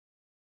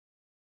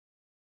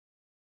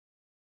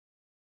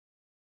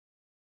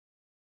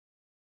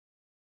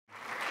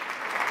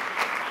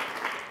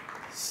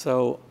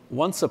So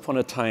once upon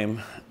a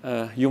time,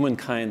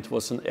 humankind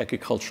was an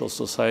agricultural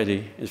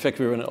society. In fact,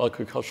 we were an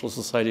agricultural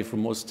society for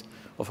most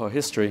of our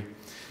history.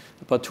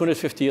 About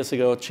 250 years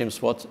ago, James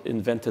Watt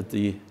invented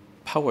the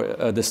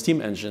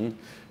steam engine.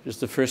 It was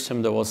the first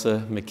time there was a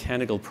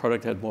mechanical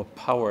product that had more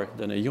power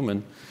than a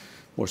human,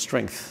 more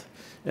strength.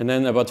 And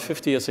then about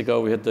 50 years ago,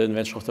 we had the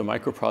invention of the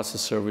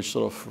microprocessor, which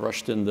sort of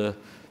rushed in the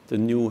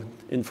new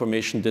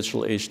information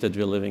digital age that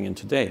we're living in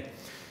today.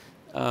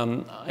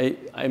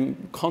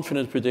 I'm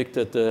confident to predict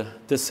that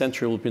this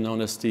century will be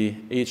known as the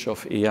age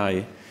of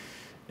AI.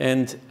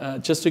 And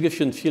just to give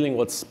you a feeling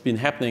what's been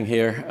happening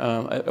here,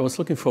 I was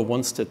looking for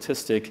one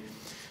statistic.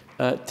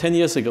 10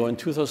 years ago, in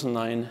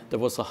 2009, there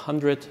was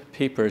 100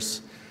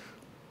 papers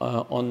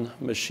on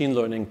machine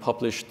learning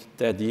published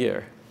that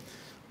year.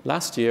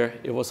 Last year,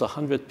 it was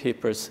 100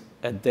 papers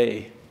a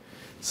day.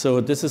 So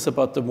this is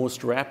about the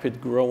most rapid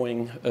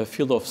growing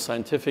field of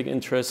scientific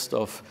interest,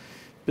 of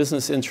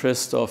business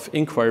interest, of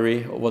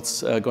inquiry,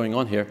 what's going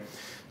on here.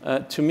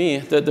 To me,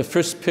 the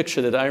first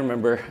picture that I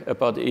remember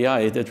about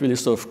AI that really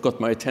sort of got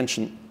my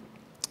attention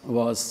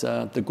was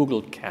the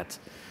Google cat.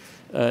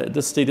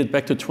 This dated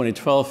back to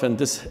 2012, and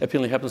this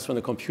apparently happens when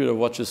the computer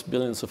watches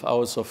billions of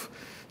hours of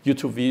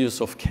YouTube videos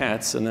of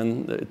cats, and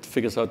then it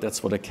figures out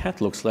that's what a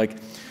cat looks like.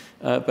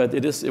 But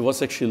it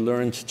was actually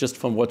learned just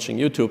from watching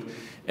YouTube.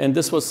 And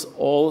this was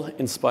all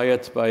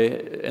inspired by,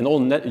 and all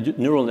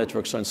neural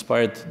networks are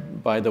inspired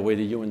by the way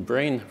the human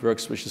brain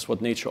works, which is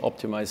what nature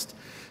optimized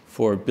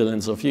for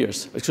millions of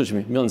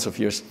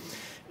years.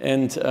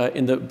 And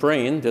in the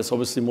brain, there's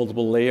obviously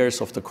multiple layers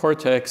of the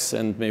cortex,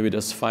 and maybe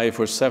there's 5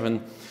 or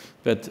 7.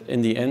 But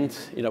in the end,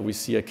 we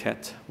see a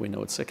cat, we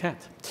know it's a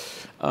cat.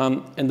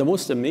 And the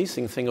most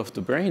amazing thing of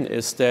the brain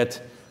is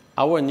that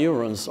our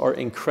neurons are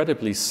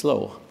incredibly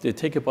slow. They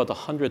take about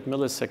 100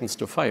 milliseconds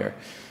to fire.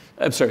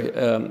 I'm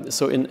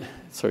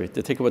sorry,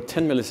 they take about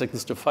 10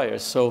 milliseconds to fire.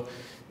 So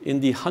in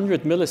the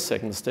 100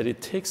 milliseconds that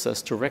it takes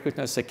us to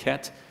recognize a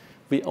cat,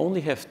 we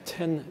only have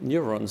 10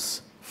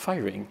 neurons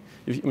firing.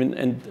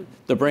 And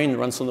the brain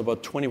runs on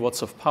about 20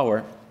 watts of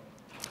power.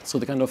 So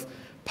the kind of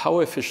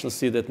power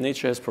efficiency that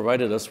nature has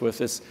provided us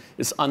with is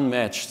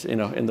unmatched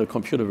in the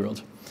computer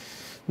world.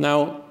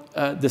 Now,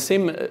 the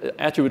same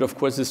attribute, of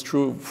course, is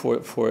true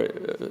for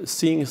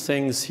seeing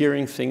things,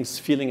 hearing things,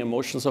 feeling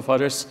emotions of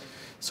others.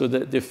 So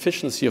the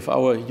efficiency of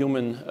our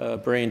human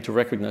brain to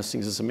recognize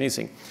things is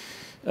amazing.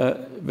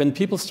 When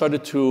people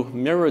started to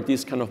mirror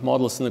these kind of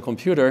models in the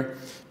computer,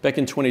 back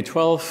in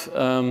 2012,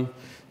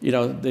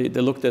 they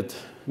looked at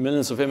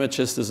millions of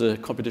images. There's a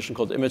competition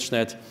called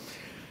ImageNet.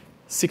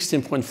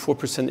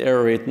 16.4%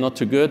 error rate, not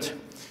too good.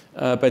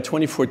 By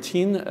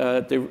 2014,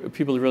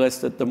 people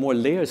realized that the more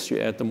layers you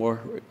add, the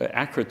more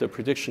accurate the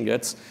prediction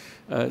gets.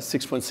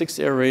 6.6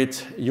 error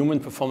rate,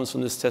 human performance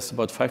on this test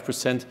about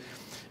 5%.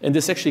 And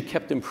this actually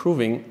kept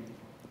improving.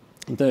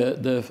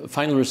 The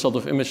final result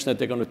of ImageNet,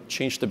 they're going to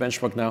change the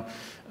benchmark now,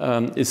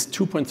 is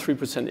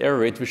 2.3% error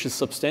rate, which is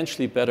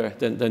substantially better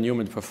than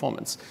human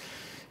performance.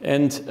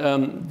 And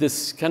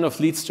this kind of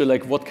leads to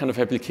what kind of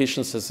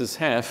applications does this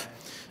have?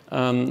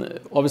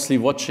 Obviously,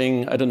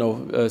 watching,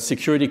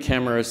 security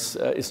cameras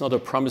is not a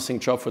promising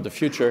job for the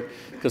future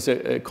because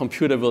a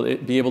computer will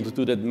be able to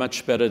do that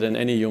much better than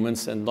any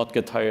humans and not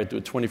get tired, do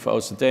it 24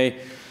 hours a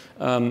day.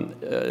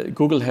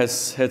 Google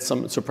has had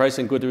some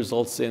surprising good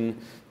results in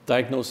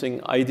diagnosing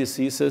eye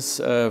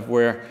diseases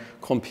where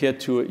compared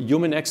to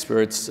human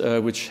experts,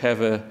 which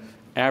have an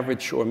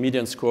average or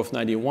median score of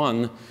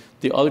 91,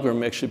 the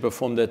algorithm actually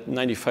performed at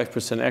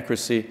 95%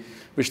 accuracy,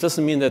 which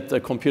doesn't mean that the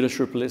computer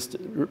should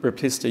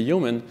replace the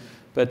human,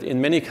 but in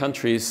many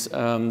countries,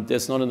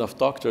 there's not enough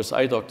doctors,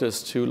 eye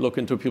doctors, to look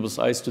into people's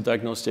eyes to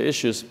diagnose their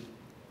issues.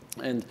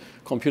 And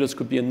computers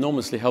could be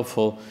enormously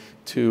helpful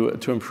to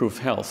improve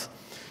health.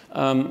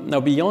 Now,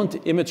 beyond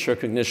image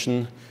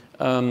recognition,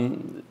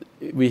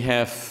 we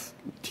have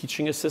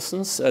teaching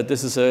assistants.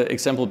 This is an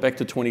example back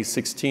to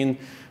 2016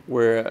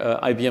 where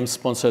IBM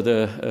sponsored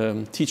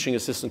a teaching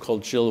assistant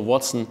called Jill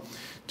Watson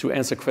to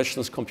answer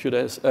questions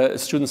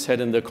students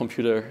had in the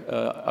computer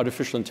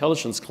artificial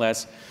intelligence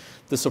class.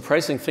 The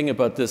surprising thing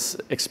about this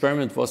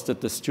experiment was that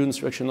the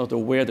students were actually not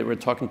aware they were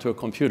talking to a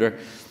computer,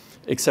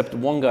 except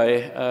one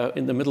guy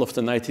in the middle of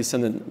the night, he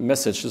sent a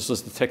message. This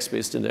was the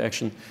text-based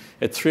interaction.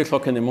 At 3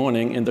 o'clock in the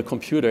morning, and the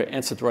computer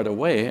answered right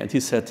away, and he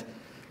said,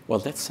 well,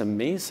 that's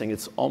amazing.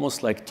 It's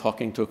almost like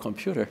talking to a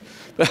computer.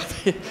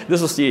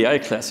 This was the AI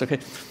class, okay?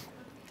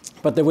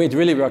 But the way it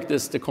really worked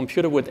is the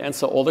computer would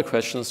answer all the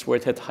questions where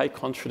it had high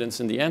confidence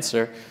in the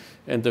answer,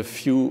 and the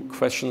few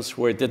questions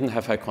where it didn't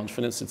have high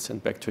confidence, it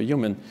sent back to a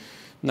human.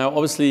 Now,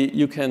 obviously,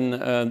 you can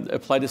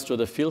apply this to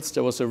other fields.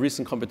 There was a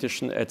recent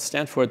competition at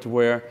Stanford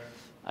where,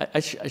 I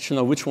should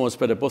know which one was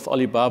better, both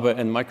Alibaba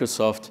and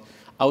Microsoft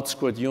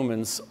outscored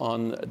humans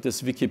on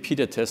this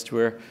Wikipedia test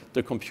where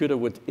the computer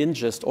would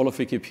ingest all of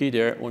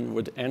Wikipedia and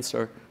would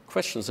answer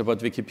questions about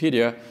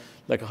Wikipedia,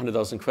 like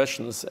 100,000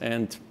 questions.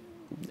 And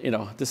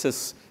this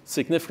has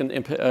significant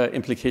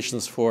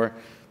implications for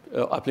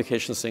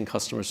applications in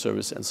customer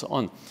service and so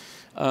on.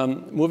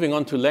 Moving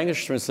on to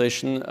language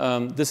translation,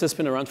 this has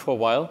been around for a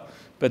while,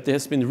 but there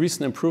has been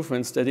recent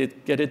improvements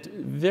that get it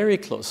very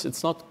close.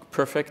 It's not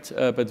perfect,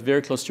 but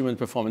very close to human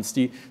performance.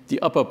 The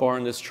upper bar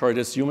on this chart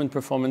is human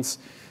performance.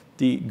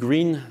 The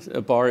green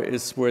bar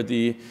is where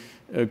the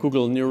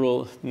Google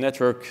Neural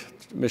Network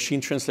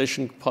machine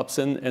translation pops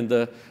in, and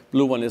the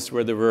blue one is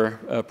where they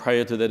were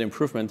prior to that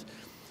improvement.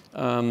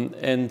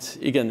 And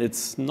again,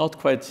 it's not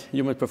quite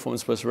human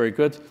performance, but it's very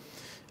good.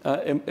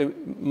 A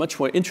much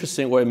more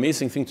interesting or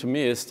amazing thing to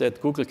me is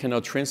that Google can now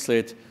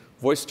translate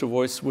voice to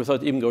voice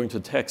without even going to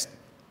text.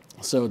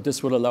 So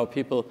this would allow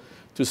people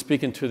to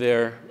speak into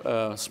their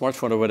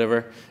smartphone or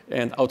whatever,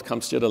 and out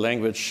comes the other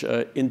language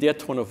in their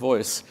tone of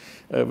voice,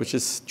 which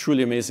is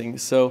truly amazing.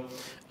 So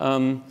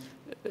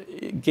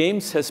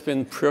games has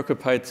been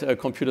preoccupied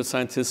computer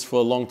scientists for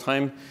a long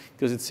time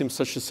because it seems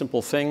such a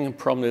simple thing.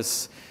 Problem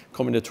is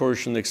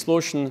combinatorial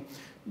explosion.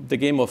 The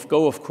game of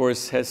Go, of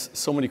course, has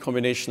so many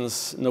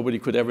combinations. Nobody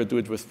could ever do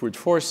it with brute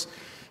force.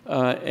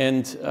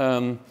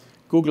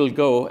 Google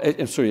Go,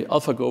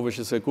 AlphaGo, which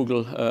is a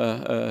Google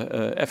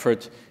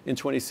effort in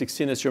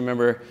 2016, as you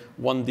remember,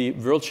 won the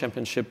world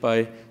championship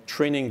by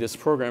training this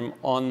program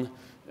on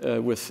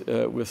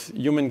with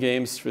human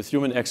games, with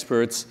human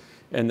experts,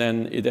 and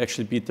then it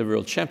actually beat the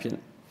world champion.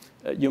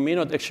 You may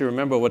not actually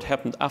remember what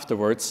happened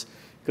afterwards,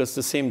 because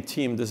the same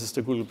team, this is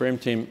the Google Brain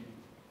team,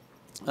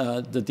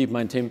 the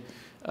DeepMind team,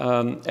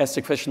 asked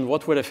the question,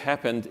 what would have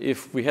happened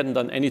if we hadn't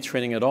done any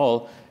training at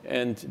all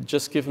and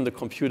just given the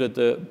computer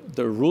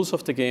the rules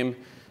of the game,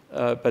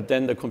 but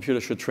then the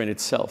computer should train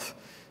itself?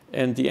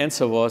 And the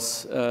answer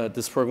was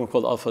this program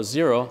called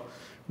AlphaZero,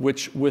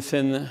 which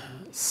within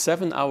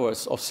 7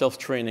 hours of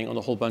self-training on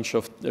a whole bunch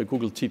of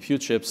Google TPU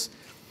chips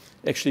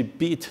actually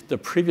beat the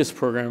previous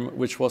program,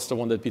 which was the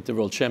one that beat the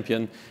world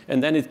champion.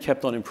 And then it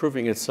kept on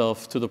improving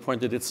itself to the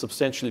point that it's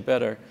substantially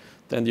better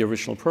than the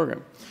original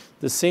program.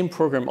 The same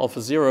program,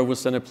 AlphaZero,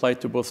 was then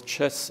applied to both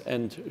chess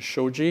and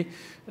shogi.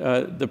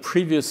 The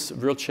previous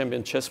world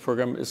champion chess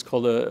program is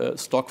called a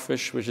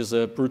Stockfish, which is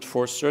a brute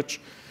force search.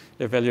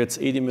 It evaluates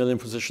 80 million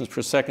positions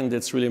per second.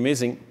 It's really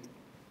amazing.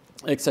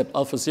 Except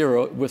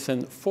AlphaZero,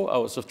 within 4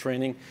 hours of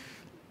training,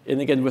 and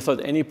again,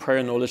 without any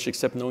prior knowledge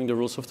except knowing the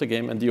rules of the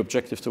game and the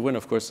objective to win,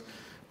 of course,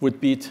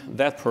 would beat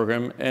that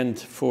program. And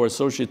for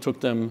Shogi, it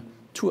took them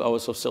 2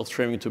 hours of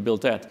self-training to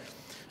build that.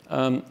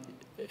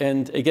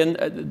 And again,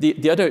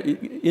 the other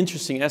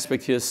interesting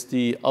aspect here is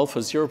the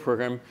AlphaZero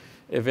program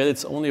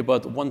evaluates only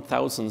about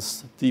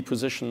 1,000th the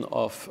position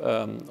of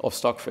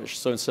Stockfish.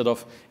 So instead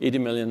of 80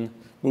 million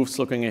moves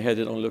looking ahead,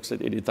 it only looks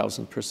at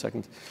 80,000 per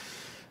second.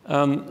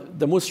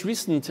 The most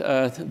recent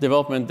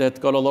development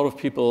that got a lot of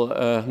people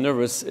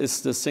nervous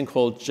is this thing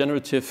called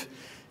generative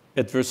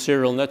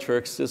adversarial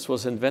networks. This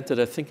was invented,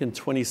 I think, in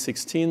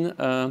 2016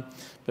 by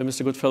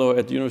Mr. Goodfellow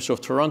at the University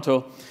of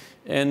Toronto.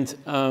 And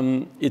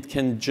it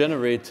can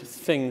generate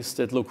things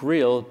that look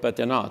real, but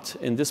they're not.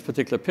 In this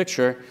particular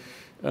picture,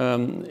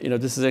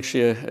 this is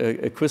actually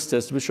a quiz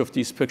test. Which of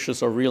these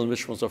pictures are real and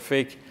which ones are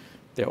fake?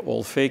 They're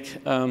all fake.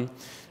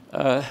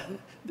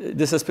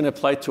 This has been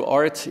applied to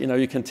art.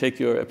 You can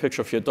take a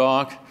picture of your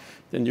dog,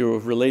 then you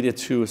relate it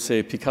to,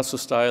 say, Picasso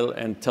style,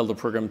 and tell the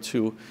program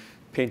to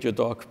paint your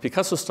dog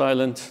Picasso style,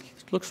 and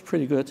it looks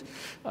pretty good.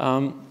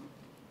 Of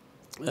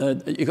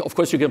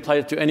course, you can apply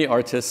it to any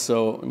artist,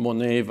 so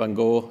Monet, Van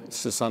Gogh,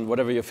 Cézanne,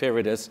 whatever your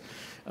favorite is.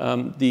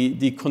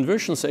 The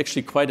conversions are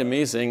actually quite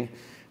amazing,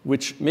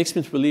 which makes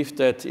me believe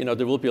that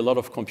there will be a lot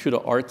of computer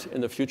art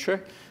in the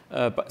future.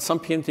 But some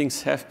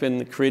paintings have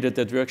been created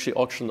that were actually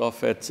auctioned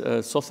off at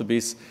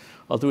Sotheby's.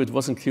 Although it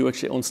wasn't clear who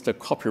actually owns the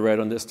copyright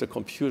on this, the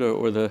computer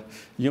or the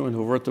human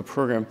who wrote the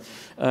program.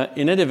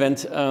 In any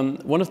event,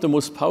 one of the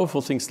most powerful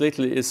things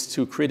lately is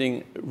to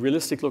creating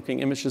realistic-looking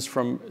images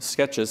from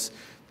sketches.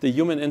 The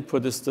human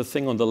input is the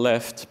thing on the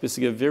left,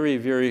 basically a very,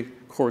 very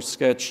coarse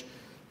sketch.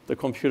 The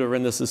computer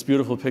renders this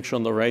beautiful picture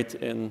on the right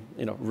in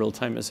real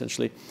time,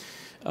 essentially.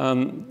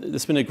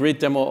 There's been a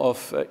great demo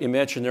of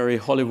imaginary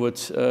Hollywood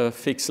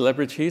fake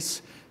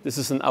celebrities. This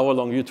is an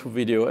hour-long YouTube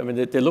video. I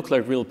mean, they look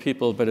like real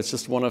people, but it's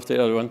just one after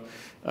the other one,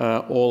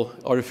 all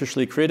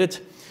artificially created.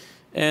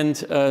 And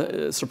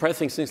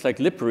surprising things like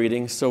lip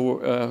reading.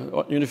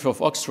 So University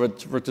of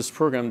Oxford wrote this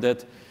program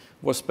that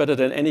was better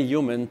than any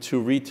human to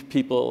read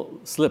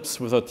people's lips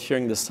without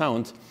hearing the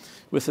sound,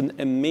 with an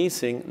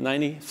amazing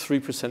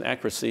 93%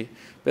 accuracy.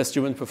 Best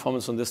human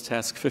performance on this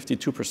task,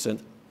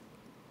 52%.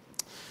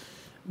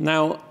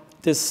 Now,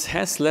 this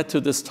has led to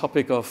this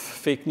topic of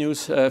fake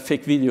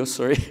videos,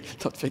 sorry,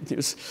 not fake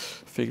news,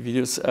 fake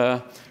videos,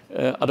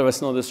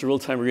 otherwise known as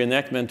real-time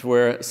reenactment,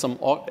 where some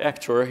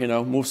actor,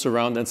 moves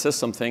around and says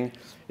something.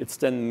 It's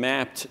then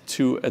mapped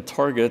to a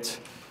target,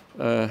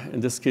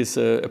 in this case,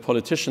 a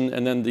politician,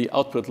 and then the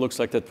output looks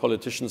like that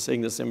politician saying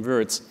the same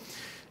words.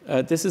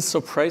 This is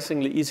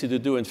surprisingly easy to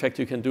do. In fact,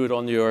 you can do it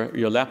on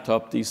your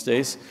laptop these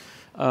days.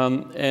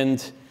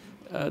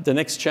 The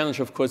next challenge,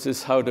 of course,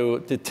 is how to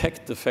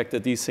detect the fact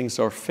that these things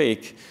are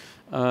fake.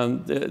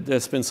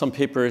 There's been some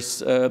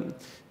papers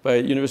by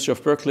University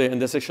of Berkeley,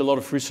 and there's actually a lot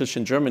of research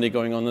in Germany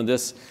going on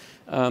this.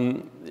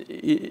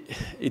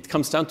 It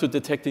comes down to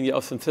detecting the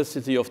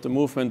authenticity of the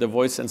movement, the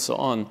voice, and so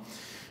on.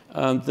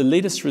 The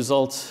latest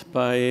result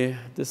by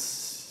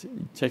this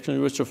Technical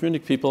University of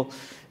Munich people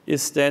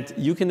is that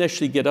you can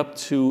actually get up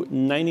to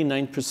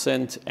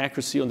 99%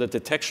 accuracy on the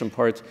detection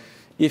part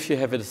if you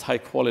have it at high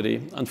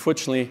quality.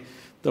 Unfortunately,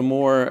 the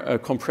more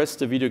compressed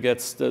the video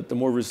gets, the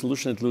more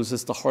resolution it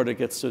loses, the harder it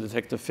gets to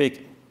detect a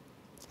fake,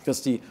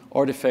 because the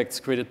artifacts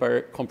created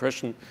by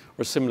compression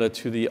are similar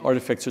to the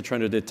artifacts you're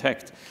trying to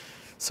detect.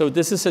 So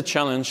this is a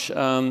challenge.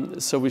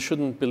 So we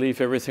shouldn't believe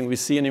everything we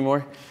see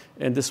anymore,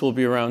 and this will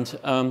be around.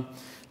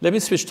 Let me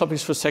switch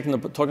topics for a second,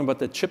 talking about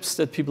the chips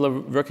that people are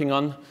working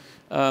on.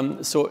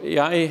 So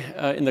AI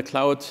in the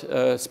cloud,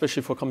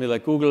 especially for a company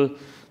like Google,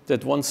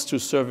 that wants to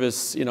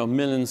service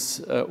millions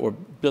or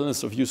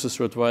billions of users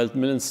worldwide,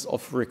 millions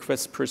of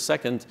requests per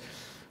second,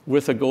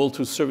 with a goal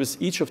to service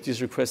each of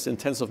these requests in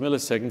tens of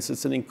milliseconds.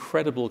 It's an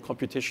incredible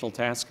computational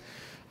task.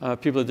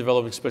 People are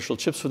developing special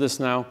chips for this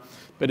now,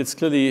 but it's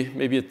clearly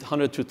maybe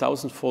 100 to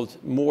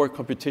 1,000-fold more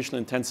computational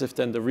intensive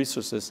than the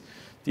resources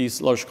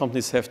these large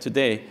companies have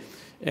today.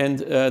 And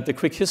the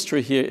quick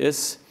history here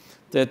is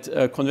that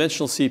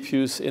conventional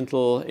CPUs,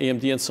 Intel,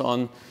 AMD, and so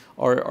on,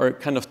 are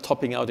kind of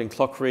topping out in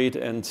clock rate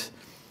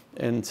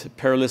and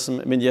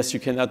parallelism. I mean, yes, you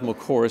can add more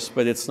cores,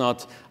 but it's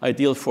not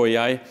ideal for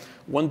AI.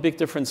 One big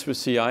difference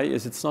with AI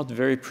is it's not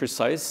very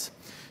precise.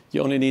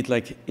 You only need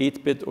like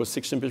 8-bit or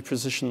 16-bit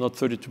precision, not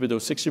 32-bit or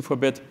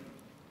 64-bit.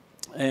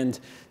 And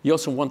you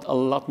also want a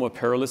lot more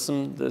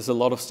parallelism. There's a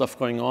lot of stuff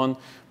going on,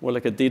 more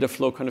like a data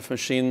flow kind of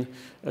machine,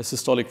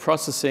 systolic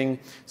processing.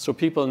 So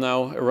people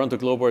now around the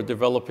globe are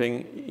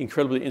developing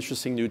incredibly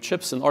interesting new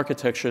chips and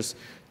architectures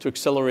to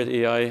accelerate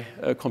AI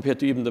compared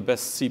to even the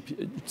best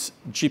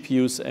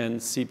GPUs and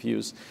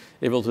CPUs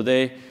able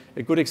today.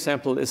 A good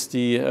example is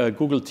the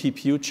Google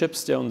TPU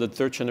chips. They're on the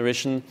 3rd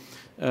generation.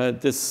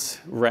 This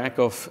rack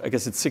of, I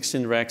guess it's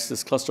 16 racks,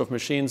 this cluster of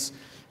machines,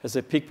 has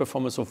a peak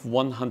performance of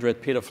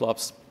 100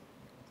 petaflops.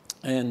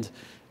 And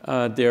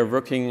they're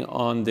working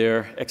on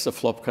their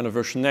exaflop kind of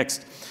version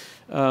next.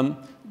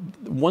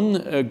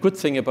 One good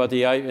thing about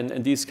AI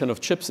and these kind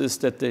of chips is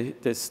that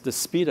the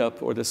speed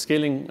up or the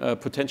scaling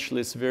potential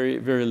is very,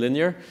 very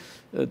linear.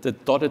 The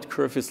dotted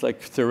curve is like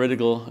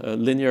theoretical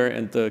linear,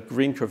 and the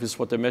green curve is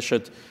what they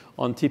measured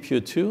on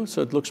TPU2,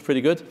 so it looks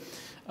pretty good.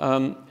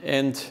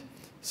 And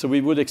so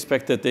we would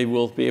expect that they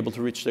will be able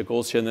to reach their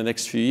goals here in the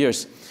next few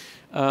years.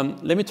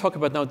 Let me talk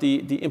about now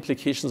the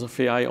implications of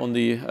AI on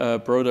the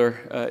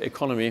broader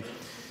economy.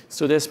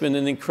 So there's been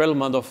an incredible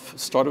amount of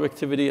startup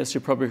activity, as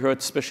you probably heard,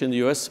 especially in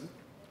the US.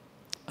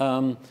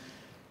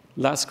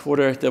 Last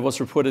quarter, there was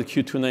reported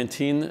Q2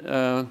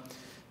 19.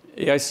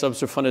 AI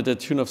startups were funded at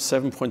the tune of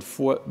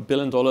 $7.4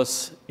 billion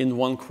in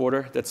one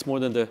quarter. That's more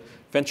than the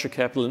venture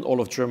capital in all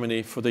of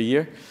Germany for the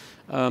year.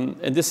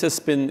 And this has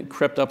been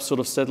crept up sort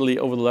of steadily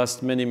over the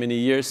last many, many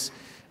years.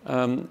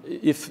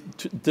 If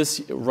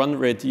this run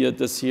rate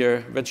this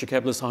year, venture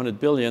capital is 100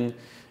 billion,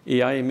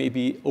 AI may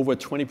be over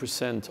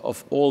 20%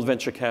 of all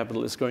venture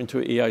capital is going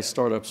to AI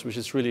startups, which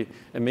is really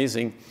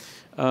amazing.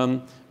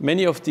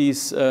 Many of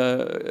these,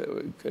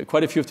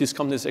 quite a few of these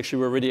companies actually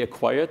were already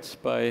acquired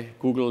by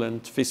Google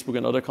and Facebook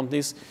and other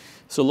companies.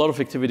 So a lot of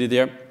activity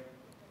there.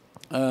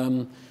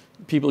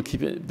 People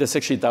keep it, there's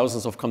actually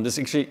thousands of companies.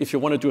 Actually, if you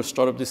want to do a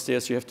startup these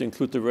days, you have to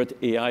include the word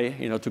AI,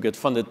 to get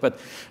funded. But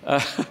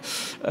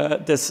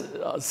there's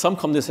some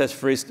companies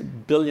have raised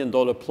 $1 billion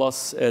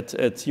plus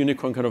at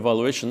unicorn kind of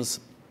valuations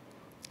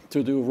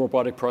to do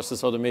robotic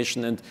process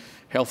automation and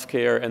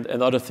healthcare and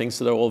other things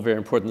that are all very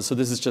important. So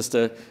this is just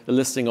a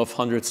listing of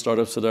 100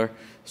 startups that are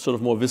sort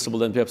of more visible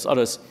than perhaps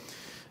others.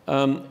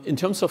 In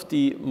terms of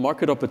the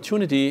market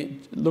opportunity,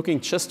 looking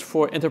just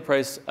for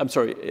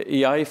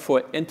AI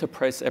for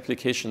enterprise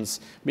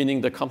applications,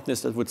 meaning the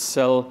companies that would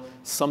sell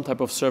some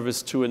type of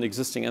service to an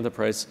existing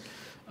enterprise.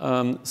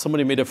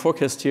 Somebody made a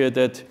forecast here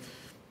that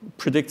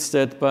predicts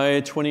that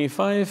by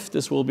 2025,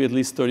 this will be at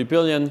least 30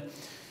 billion.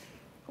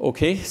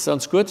 Okay,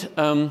 sounds good.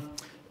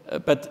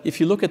 But if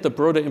you look at the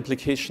broader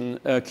implication,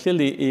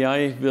 clearly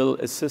AI will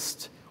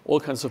assist all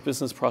kinds of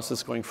business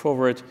process going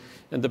forward.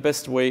 And the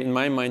best way, in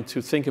my mind,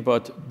 to think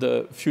about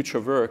the future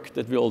work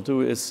that we all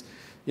do is,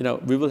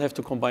 we will have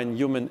to combine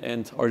human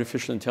and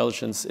artificial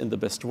intelligence in the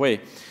best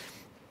way.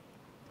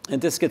 And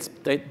this gets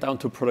down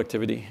to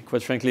productivity,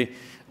 quite frankly.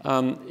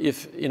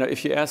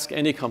 If you ask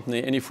any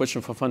company, any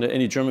Fortune 500,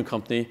 any German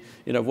company,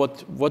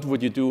 what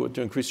would you do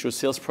to increase your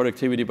sales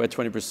productivity by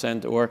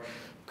 20%, or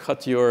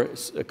cut your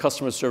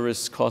customer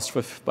service cost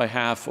by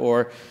half,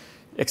 or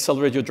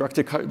accelerate your drug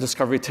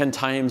discovery 10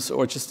 times,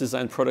 or just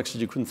design products that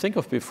you couldn't think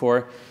of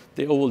before,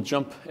 they all will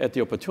jump at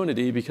the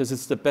opportunity because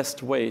it's the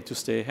best way to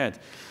stay ahead.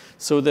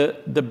 So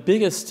the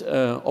biggest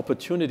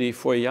opportunity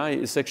for AI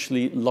is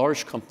actually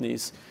large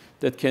companies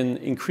that can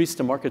increase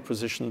the market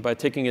position by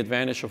taking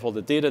advantage of all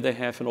the data they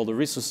have and all the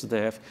resources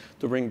they have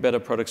to bring better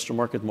products to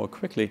market more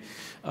quickly.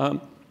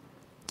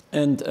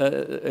 And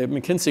a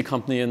McKinsey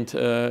company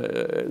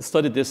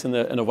studied this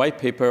in a white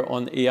paper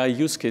on AI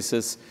use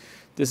cases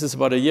This is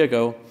about a year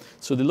ago.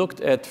 So they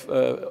looked at,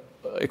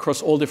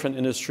 across all different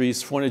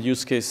industries, 400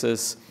 use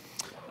cases,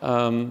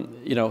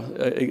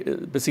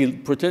 basically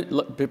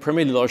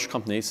primarily large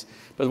companies.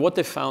 But what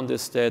they found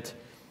is that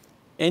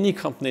any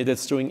company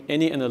that's doing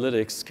any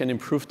analytics can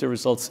improve their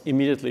results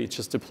immediately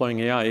just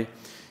deploying AI.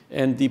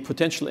 And the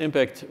potential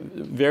impact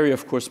vary,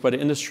 of course, by the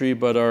industry,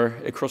 but are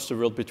across the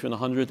world between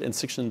 $100 and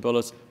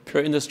 $600 per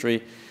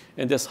industry.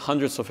 And there's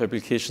hundreds of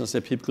applications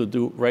that people could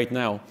do right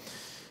now.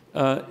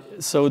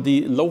 So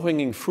the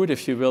low-hanging fruit,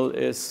 if you will,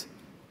 is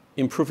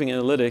improving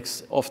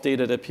analytics of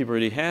data that people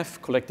already have,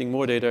 collecting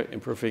more data,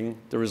 improving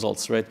the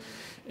results, right?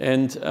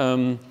 And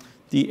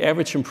the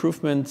average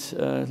improvement,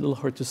 a little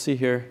hard to see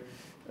here,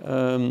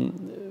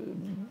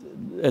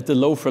 at the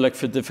low for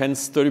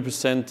defense,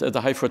 30%, at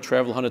the high for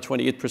travel,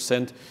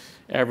 128%,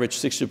 average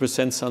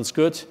 60% sounds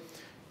good.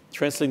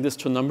 Translating this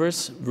to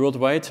numbers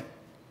worldwide,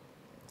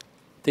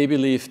 they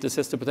believe this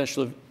has the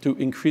potential to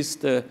increase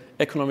the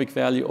economic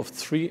value of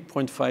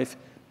 $3.5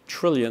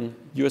 trillion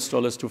US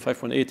dollars to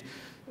 5.8.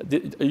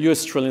 The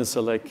US trillions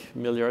are like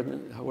milliard.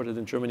 What are they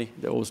in Germany?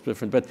 They're always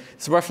different. But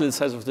it's roughly the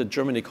size of the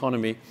German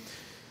economy.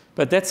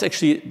 But that's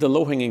actually the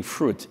low-hanging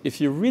fruit. If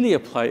you really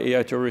apply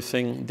AI to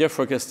everything, their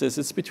forecast is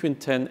it's between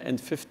 10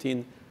 and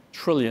 15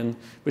 trillion,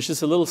 which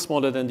is a little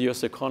smaller than the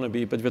US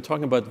economy. But we're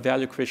talking about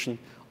value creation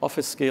of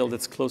a scale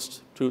that's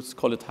close to, let's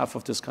call it, half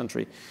of this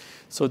country.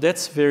 So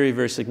that's very,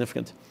 very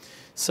significant.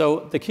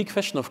 So the key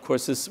question, of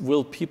course, is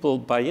will people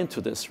buy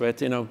into this, right?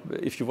 You know,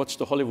 if you watch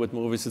the Hollywood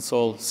movies, it's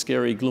all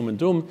scary, gloom and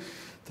doom.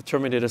 The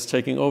Terminator is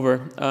taking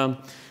over.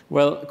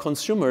 Well,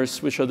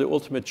 consumers, which are the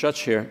ultimate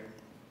judge here,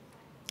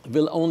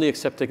 will only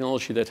accept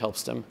technology that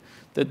helps them.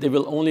 That they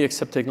will only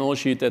accept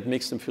technology that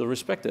makes them feel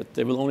respected.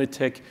 They will only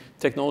take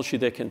technology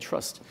they can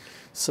trust.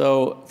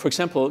 So, for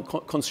example,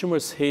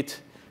 consumers hate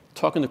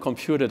talking to a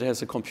computer that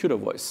has a computer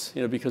voice,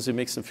 because it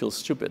makes them feel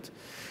stupid.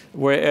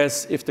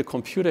 Whereas if the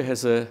computer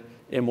has an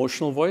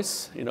emotional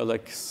voice,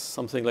 like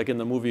something like in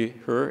the movie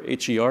Her,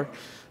 H-E-R,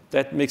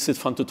 that makes it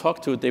fun to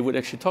talk to, they would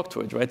actually talk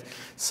to it, right?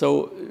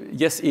 So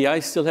yes, AI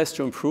still has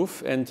to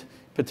improve, and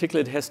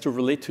particularly it has to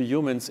relate to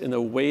humans in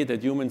a way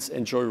that humans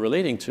enjoy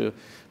relating to.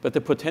 But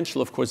the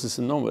potential, of course, is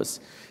enormous.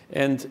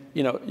 And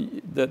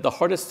the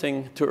hardest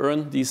thing to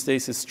earn these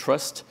days is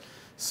trust.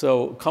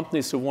 So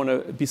companies who want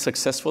to be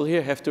successful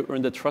here have to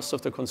earn the trust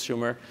of the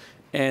consumer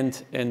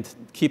and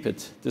keep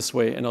it this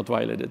way and not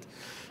violate it.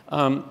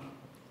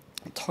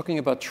 Talking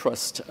about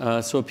trust,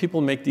 so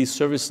people make these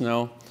surveys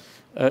now.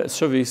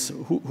 Surveys,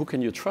 who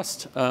can you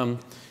trust? And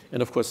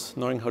of course,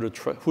 knowing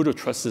who to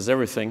trust is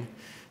everything,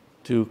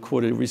 to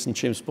quote a recent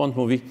James Bond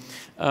movie.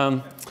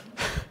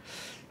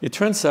 It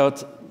turns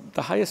out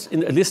the highest,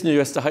 at least in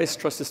the US, the highest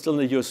trust is still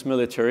in the US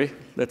military.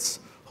 Let's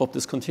hope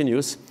this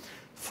continues.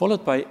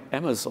 Followed by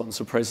Amazon,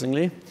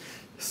 surprisingly.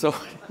 So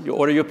you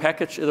order your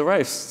package, it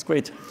arrives, it's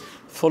great.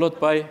 Followed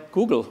by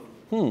Google.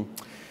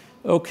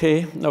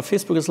 Okay, now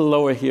Facebook is a little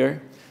lower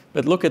here,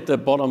 but look at the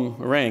bottom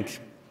rank.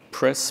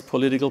 Press,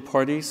 political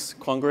parties,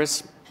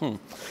 Congress.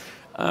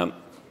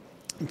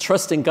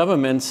 Trust in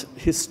government,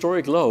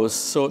 historic lows.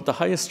 So the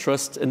highest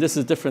trust, and this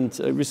is a different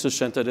research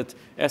center that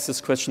asks this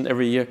question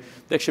every year.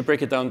 They actually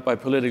break it down by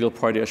political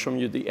party. I'm showing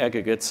you the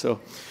aggregate. So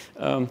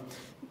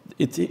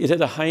it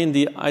had a high in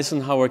the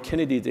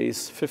Eisenhower-Kennedy days,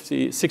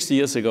 60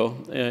 years ago.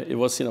 It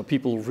was,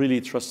 people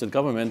really trusted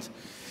government.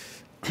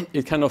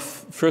 It kind of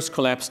first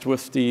collapsed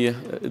with the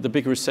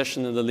big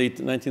recession in the late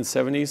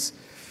 1970s.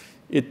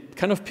 It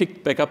kind of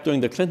picked back up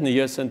during the Clinton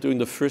years and during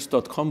the first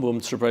dot-com boom,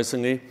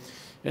 surprisingly.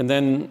 And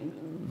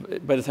then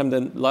by the time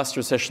the last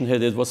recession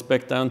hit, it was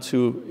back down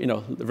to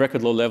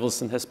record low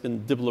levels and has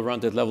been dibble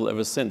around that level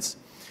ever since.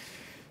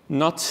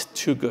 Not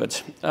too good.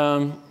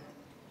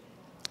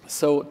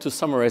 So to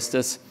summarize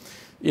this,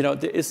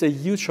 there is a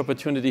huge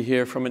opportunity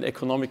here from an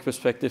economic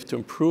perspective to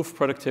improve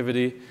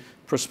productivity,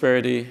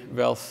 prosperity,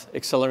 wealth,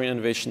 accelerate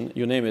innovation,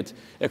 you name it,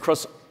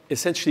 across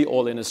essentially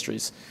all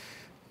industries.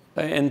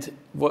 And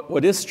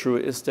what is true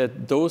is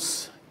that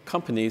those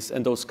companies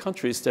and those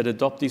countries that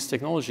adopt these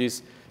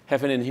technologies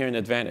have an inherent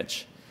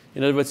advantage.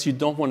 In other words, you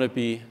don't want to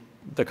be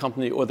the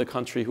company or the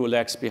country who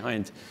lags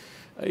behind.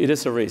 It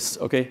is a race,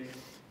 okay?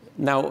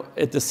 Now,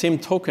 at the same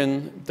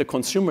token, the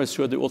consumers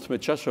who are the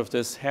ultimate judge of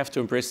this have to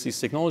embrace these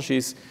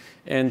technologies,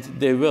 and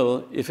they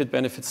will if it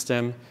benefits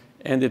them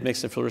and it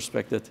makes them feel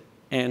respected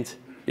and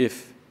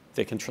if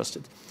they can trust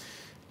it.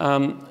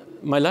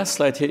 My last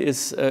slide here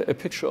is a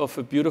picture of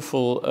a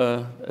beautiful,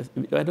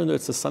 I don't know,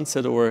 it's a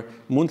sunset or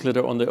moon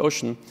glitter on the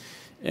ocean.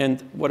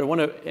 And what I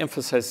want to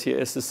emphasize here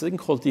is this thing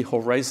called the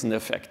horizon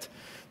effect.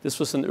 This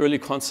was an early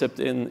concept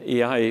in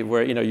AI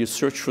where you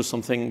search for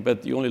something,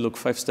 but you only look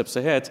 5 steps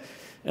ahead.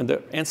 And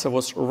the answer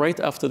was right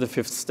after the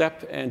 5th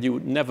step, and you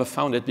never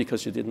found it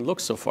because you didn't look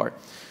so far.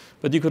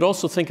 But you could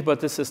also think about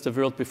this as the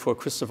world before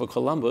Christopher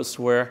Columbus,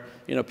 where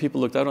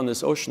people looked out on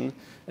this ocean,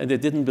 and they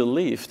didn't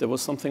believe there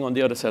was something on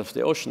the other side of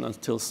the ocean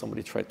until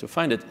somebody tried to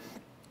find it.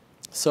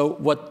 So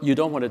what you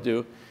don't want to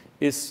do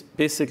is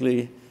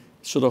basically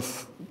sort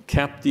of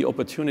cap the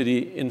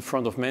opportunity in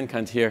front of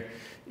mankind here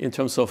in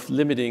terms of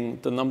limiting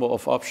the number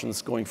of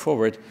options going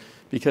forward.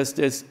 because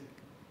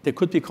there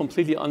could be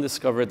completely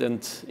undiscovered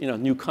and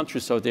new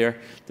countries out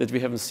there that we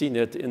haven't seen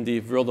yet in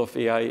the world of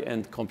AI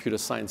and computer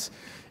science.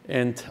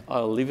 And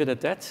I'll leave it at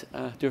that.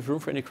 Do you have room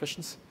for any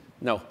questions?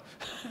 No.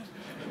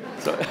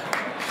 So,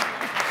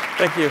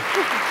 thank you.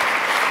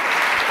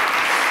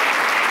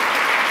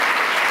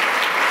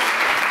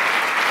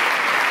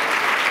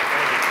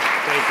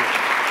 Thank you.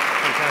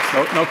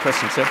 Fantastic. No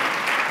questions, sir. No,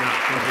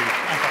 thank you.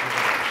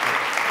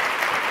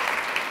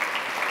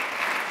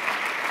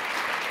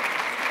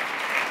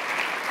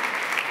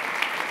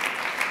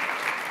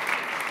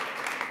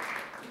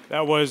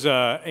 That was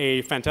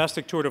a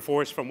fantastic tour de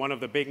force from one of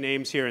the big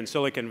names here in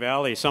Silicon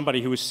Valley,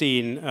 somebody who's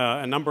seen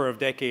a number of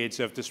decades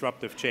of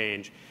disruptive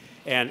change.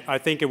 And I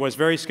think it was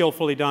very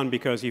skillfully done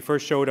because he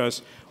first showed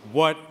us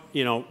what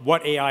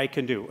AI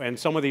can do. And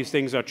some of these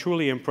things are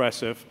truly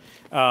impressive,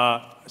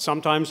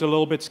 sometimes a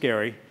little bit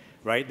scary,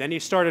 right? Then he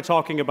started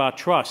talking about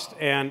trust.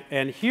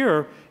 And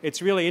here,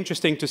 it's really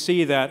interesting to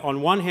see that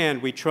on one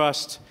hand, we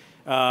trust,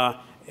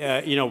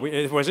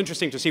 it was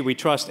interesting to see we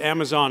trust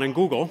Amazon and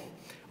Google.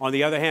 On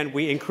the other hand,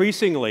 we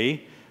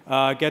increasingly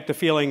get the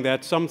feeling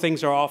that some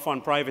things are off on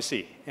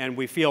privacy, and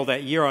we feel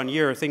that year on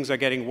year things are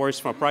getting worse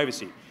for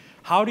privacy.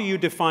 How do you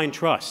define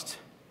trust?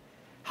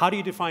 How do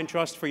you define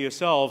trust for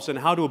yourselves, and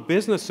how do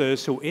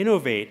businesses who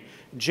innovate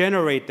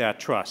generate that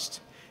trust?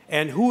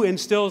 And who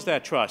instills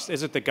that trust?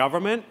 Is it the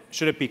government?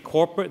 Should it be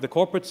the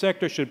corporate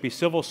sector? Should it be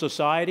civil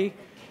society?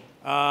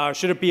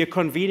 Should it be a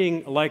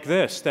convening like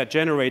this that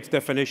generates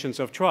definitions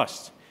of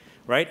trust?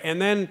 Right?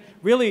 And then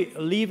really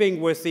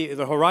leaving with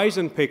the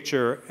horizon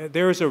picture,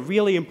 there is a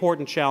really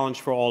important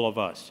challenge for all of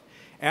us.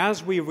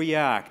 As we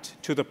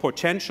react to the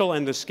potential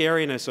and the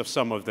scariness of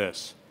some of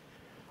this,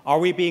 are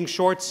we being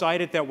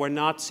short-sighted that we're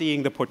not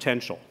seeing the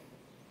potential?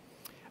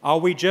 Are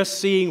we just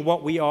seeing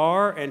what we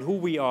are and who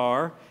we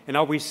are, and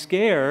are we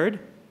scared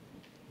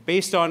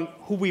based on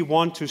who we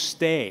want to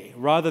stay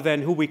rather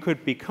than who we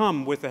could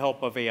become with the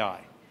help of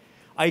AI?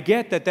 I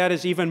get that that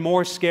is even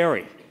more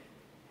scary.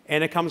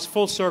 And it comes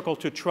full circle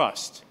to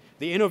trust.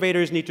 The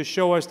innovators need to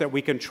show us that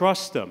we can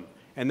trust them,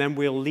 and then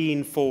we'll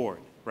lean forward,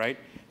 right?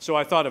 So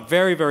I thought a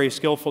very, very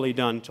skillfully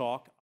done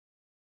talk.